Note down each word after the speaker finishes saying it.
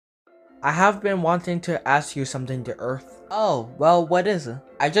I have been wanting to ask you something to Earth. Oh, well, what is it?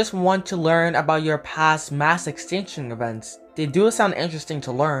 I just want to learn about your past mass extinction events. They do sound interesting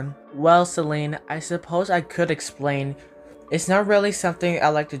to learn. Well, Celine, I suppose I could explain. It's not really something I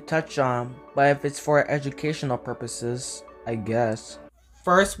like to touch on, but if it's for educational purposes, I guess.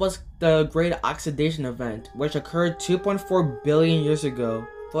 First was the Great Oxidation Event, which occurred 2.4 billion years ago.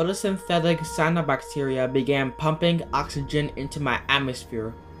 Photosynthetic cyanobacteria began pumping oxygen into my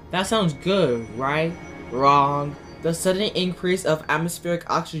atmosphere. That sounds good, right? Wrong. The sudden increase of atmospheric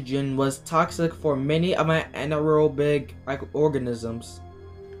oxygen was toxic for many of my anaerobic organisms.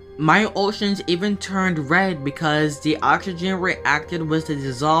 My oceans even turned red because the oxygen reacted with the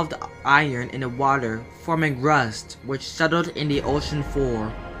dissolved iron in the water, forming rust, which settled in the ocean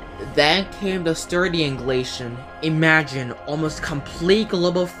floor. Then came the Sturdian Glacier. Imagine almost complete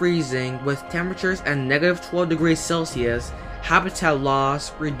global freezing with temperatures at -12 degrees Celsius, habitat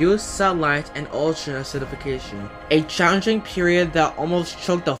loss, reduced sunlight, and ocean acidification. A challenging period that almost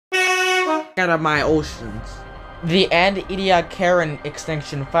choked the out of my oceans. The end Ediacaran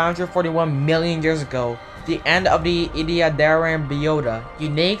extinction 541 million years ago. The end of the Ediacaran biota,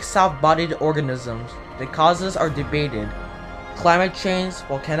 unique soft-bodied organisms. The causes are debated. Climate change,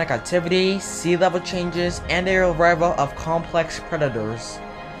 volcanic activity, sea level changes, and the arrival of complex predators.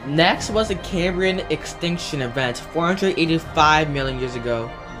 Next was the Cambrian extinction event 485 million years ago.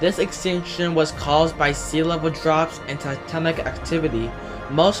 This extinction was caused by sea level drops and tectonic activity.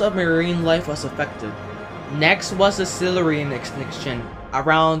 Most of marine life was affected. Next was the Silurian extinction,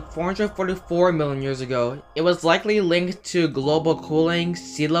 around 444 million years ago. It was likely linked to global cooling,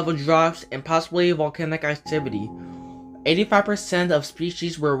 sea level drops, and possibly volcanic activity. 85% of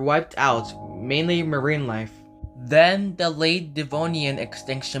species were wiped out, mainly marine life. Then the late Devonian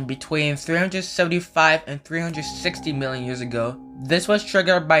extinction between 375 and 360 million years ago. This was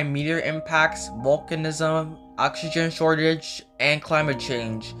triggered by meteor impacts, volcanism, oxygen shortage, and climate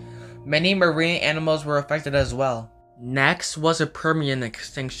change. Many marine animals were affected as well. Next was the Permian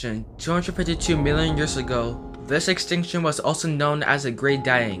extinction, 252 million years ago. This extinction was also known as the Great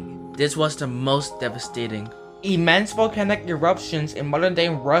Dying. This was the most devastating. Immense volcanic eruptions in modern-day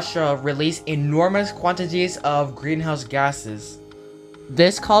Russia released enormous quantities of greenhouse gases.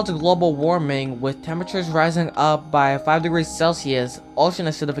 This caused global warming, with temperatures rising up by 5 degrees Celsius, ocean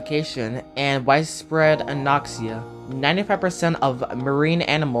acidification, and widespread anoxia. 95% of marine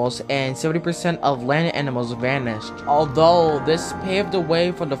animals and 70% of land animals vanished, although this paved the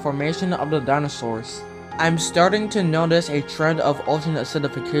way for the formation of the dinosaurs. I'm starting to notice a trend of ocean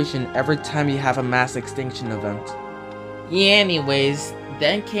acidification every time you have a mass extinction event. Anyways,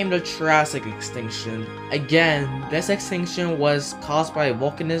 then came the Triassic extinction. Again, this extinction was caused by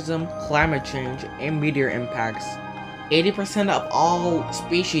volcanism, climate change, and meteor impacts. 80% of all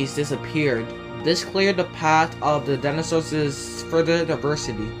species disappeared. This cleared the path of the dinosaurs' further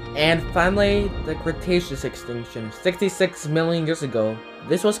diversity. And finally, the Cretaceous extinction, 66 million years ago.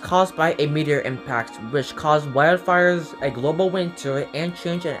 This was caused by a meteor impact, which caused wildfires, a global winter, and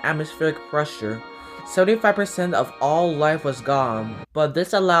change in atmospheric pressure. 75% of all life was gone, but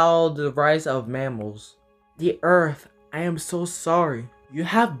this allowed the rise of mammals. The Earth, I am so sorry. You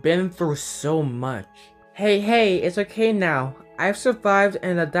have been through so much. Hey, it's okay now. I've survived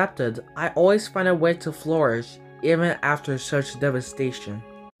and adapted. I always find a way to flourish, even after such devastation.